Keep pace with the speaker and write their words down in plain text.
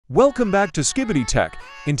Welcome back to SKIBIDI Tech.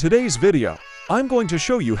 In today's video, I'm going to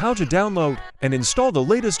show you how to download and install the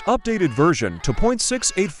latest updated version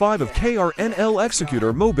 2.685 of KRNL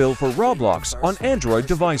Executor Mobile for Roblox on Android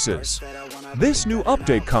devices. This new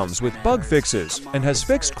update comes with bug fixes and has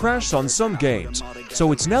fixed crashes on some games,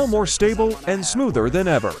 so it's now more stable and smoother than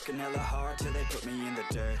ever.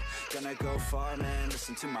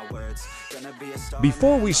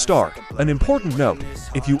 Before we start, an important note: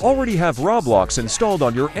 if you already have Roblox installed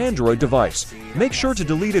on your Android device, make sure to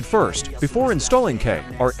delete it first before installing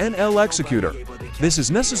KRNL Executor. This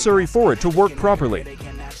is necessary for it to work properly.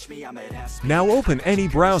 Now open any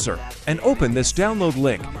browser and open this download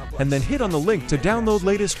link, and then hit on the link to download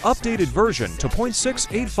latest updated version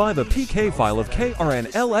 2.685 a PK file of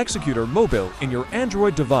KRNL Executor Mobile in your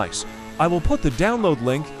Android device. I will put the download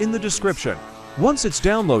link in the description. Once it's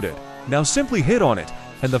downloaded, now simply hit on it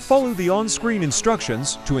and follow the on-screen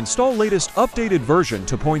instructions to install latest updated version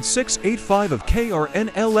 2.685 of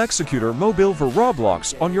KRNL Executor Mobile for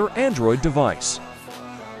Roblox on your Android device.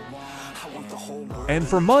 And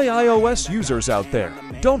for my iOS users out there,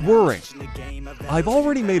 don't worry. I've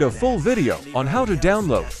already made a full video on how to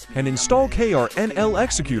download and install KRNL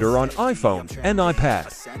Executor on iPhone and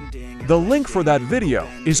iPad. The link for that video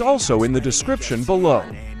is also in the description below.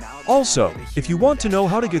 Also, if you want to know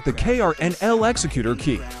how to get the KRNL Executor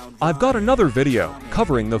key, I've got another video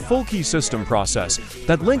covering the full key system process.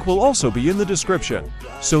 That link will also be in the description.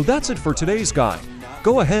 So that's it for today's guide.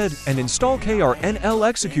 Go ahead and install KRNL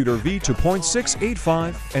Executor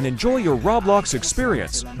v2.685 and enjoy your Roblox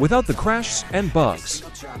experience without the crashes and bugs.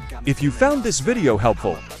 If you found this video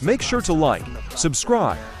helpful, make sure to like,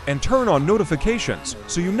 subscribe, and turn on notifications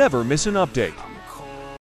so you never miss an update.